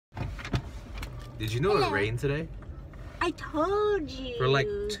Did you know it rained today? I told you. For like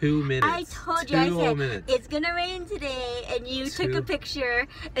 2 minutes. I told you. I said, minutes. it's gonna rain today, and you took a picture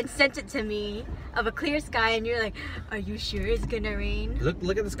and sent it to me of a clear sky, and you're like, are you sure it's gonna rain?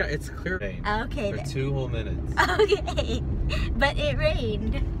 Look at the sky. It's clear. Okay. For 2 whole minutes. Okay. But it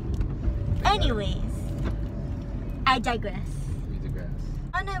rained. Anyways, I digress. We digress.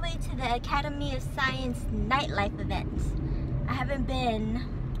 On our way to the Academy of Science nightlife event.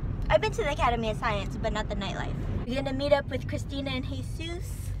 I've been to the Academy of Science, but not the nightlife. We're gonna meet up with Christina and Jesus,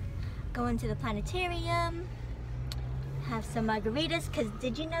 go into the planetarium, have some margaritas, because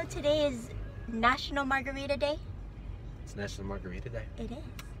did you know today is National Margarita Day? It's National Margarita Day? It is.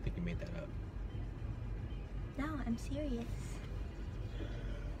 I think you made that up. No, I'm serious.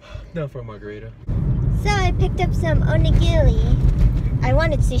 No, for a margarita. So I picked up some onigiri. I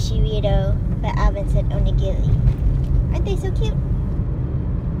wanted sushi burrito, but Alvin said onigiri. Aren't they so cute?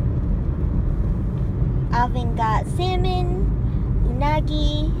 Alvin got salmon,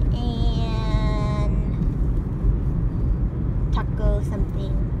 unagi, and taco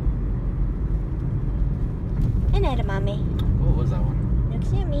something. And edamame. What was that one?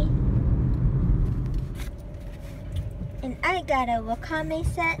 Looks yummy. And I got a wakame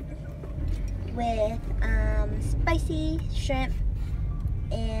set with spicy shrimp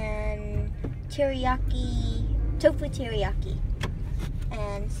and teriyaki, tofu teriyaki,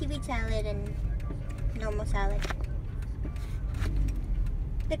 and seaweed salad and normal salad.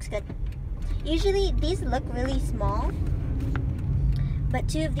 Looks good. Usually these look really small, but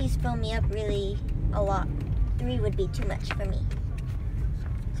 2 of these fill me up really a lot. 3 would be too much for me.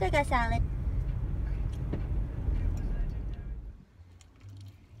 So I got salad.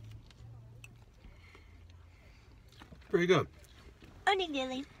 Pretty good.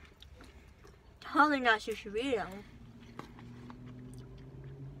 Onigiri. Totally not sushi burrito.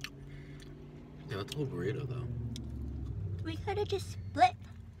 Yeah, it's a whole burrito though. We could have just split.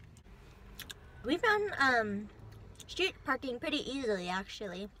 We found street parking pretty easily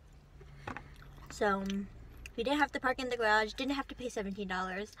actually. So we didn't have to park in the garage, didn't have to pay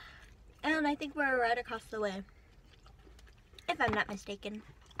 $17. And I think we're right across the way. If I'm not mistaken.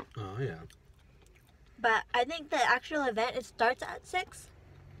 Oh yeah. But I think the actual event, it starts at 6.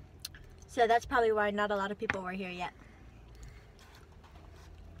 So that's probably why not a lot of people were here yet.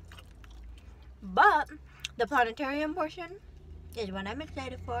 But the planetarium portion is what I'm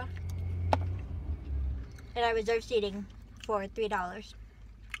excited for. And I reserved seating for $3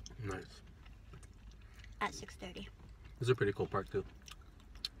 Nice. at 6:30. It's a pretty cool park too.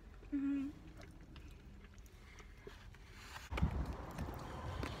 Mm-hmm.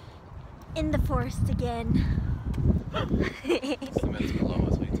 In the forest again. Cement's below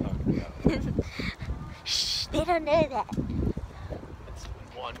us. What are you talking about? Shh, they don't know that. It's been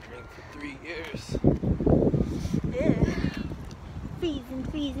wandering for 3 years. Ugh.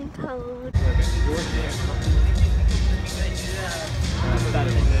 Freezing cold.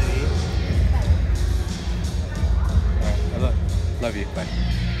 Love you. Bye.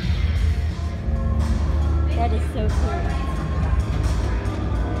 That is so cool.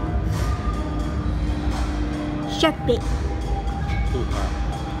 Shark bait. Ooh, wow.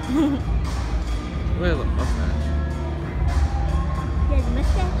 Look at the mustache. He has a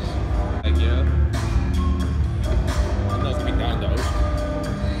mustache. Like, yeah. I know it's gonna be down in the ocean.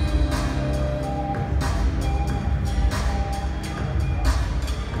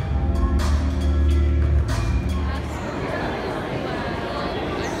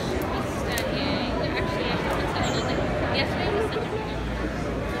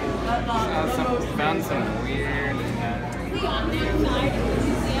 Found some weird.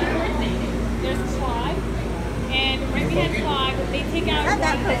 There's Clive, and right behind Clive, they take out Not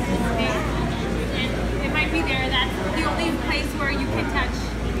that one close. and it might be there. That's the only place where you can touch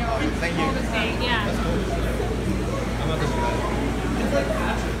Thank all the thing. Yeah.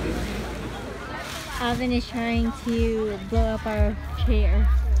 Alvin is trying to blow up our chair.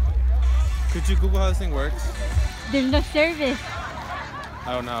 Could you Google how this thing works? There's no service.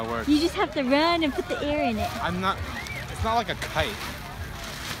 I don't know how it works. You just have to run and put the air in it. It's not like a kite.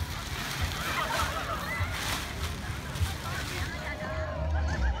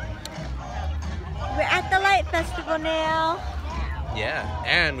 We're at the Light Festival now. Yeah,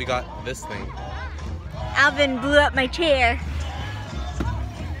 and we got this thing. Alvin blew up my chair.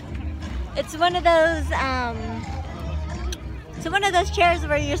 It's one of those chairs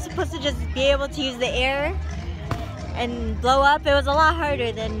where you're supposed to just be able to use the air and blow up. It was a lot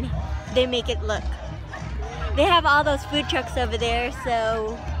harder than they make it look. They have all those food trucks over there,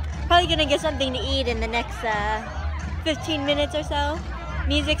 so probably gonna get something to eat in the next 15 minutes or so.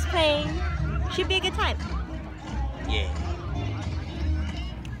 Music's playing. Should be a good time. Yeah.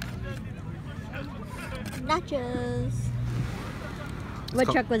 Nachos. What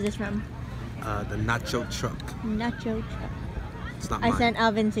truck was this from? The nacho truck. Nacho truck. It's not I mine. sent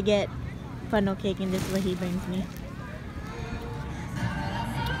Alvin to get funnel cake and this is what he brings me.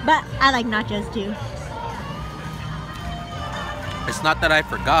 But I like nachos too. It's not that I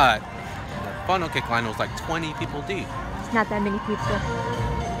forgot. The funnel cake line was like 20 people deep. It's not that many people.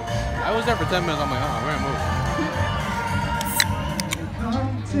 I was there for 10 minutes. I'm like, oh, we're gonna move.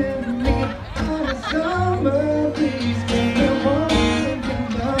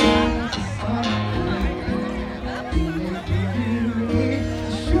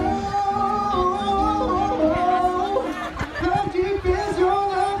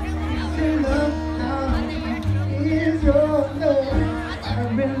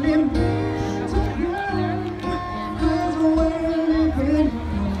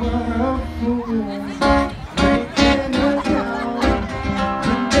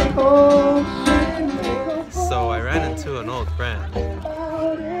 So I ran into an old friend,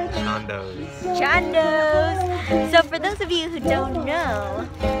 Chando's. Chando's. So for those of you who don't know,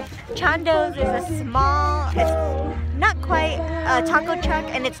 Chando's is a small, it's not quite a taco truck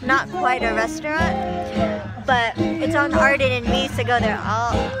and it's not quite a restaurant, but it's on Arden and we used to go there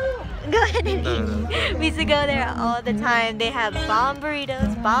all, go ahead and eat. We used to go there all the time. They have bomb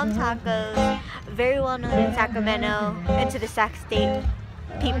burritos, bomb tacos, very well known in Sacramento and to the Sac State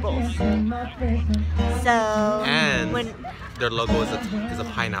people. So And when their logo is a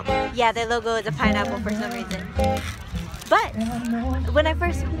pineapple. yeah, their logo is a pineapple for some reason. But when I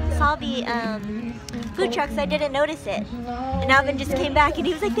first saw the food trucks, I didn't notice it. And Alvin just came back and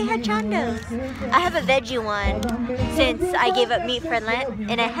he was like, they had Chando's. I have a veggie one since I gave up meat for Lent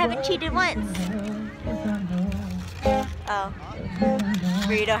and I haven't cheated once. Oh,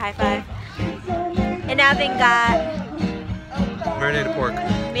 burrito high five. And Alvin got Marinated pork.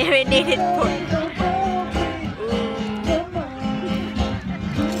 marinated pork.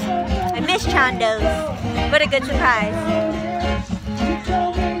 I miss Chando's. What a good surprise.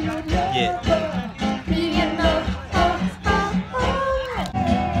 Yeah.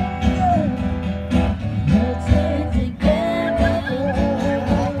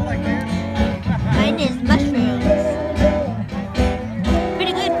 Mine is mushrooms.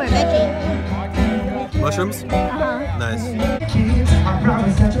 Pretty good for a veggie. Mushrooms? Uh-huh. Nice. I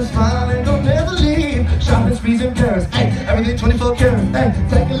promise that you're smiling, don't never leave. Shopping sprees in Paris, hey, everything 24 karat. Hey,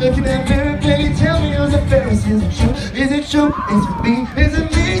 take a look in that mirror, baby, tell me who's the fairest. Is it true? Is it true? Is it me? Is it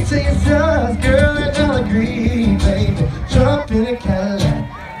me? Say it does, girl, and I'll agree, baby. Jump in a Cadillac.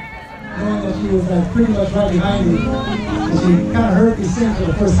 Knowing that she was pretty much right behind me, and she kind of heard me sing for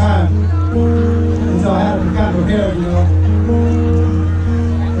the first time, and so I had to be kind of prepared, you know.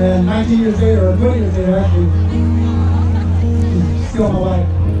 And 19 years later, or 20 years later actually, she's still my wife.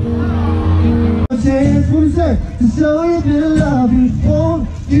 Chance, what is that? To show you that I love you, won't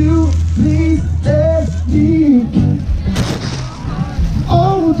you please let me?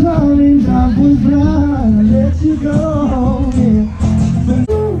 Oh, darling, I was blind, I let you go, yeah.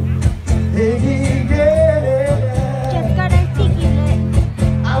 Just got our tiki lit.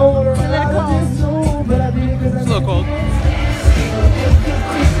 It's a little cold.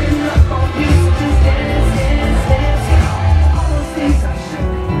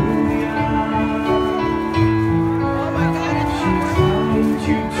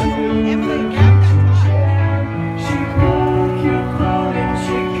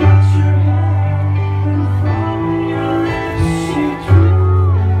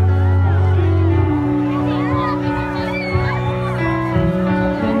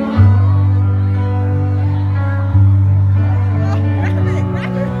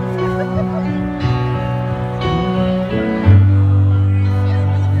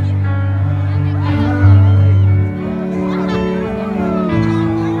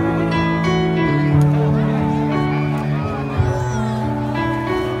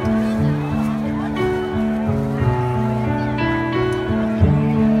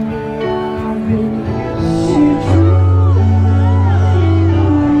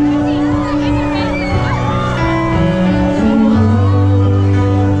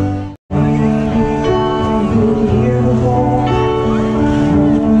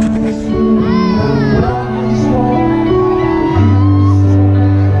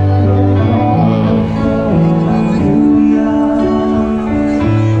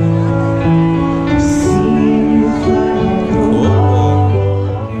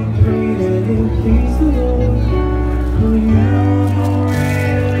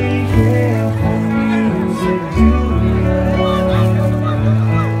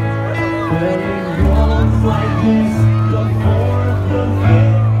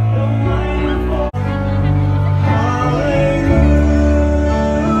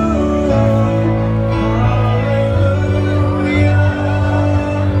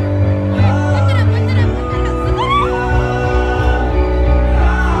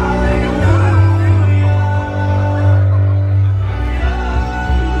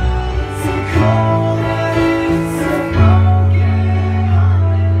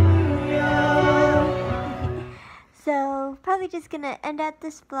 just gonna end out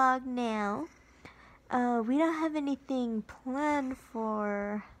this vlog now. We don't have anything planned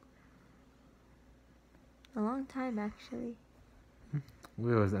for a long time, actually.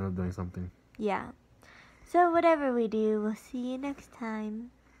 We always end up doing something. Yeah. So whatever we do, we'll see you next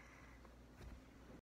time.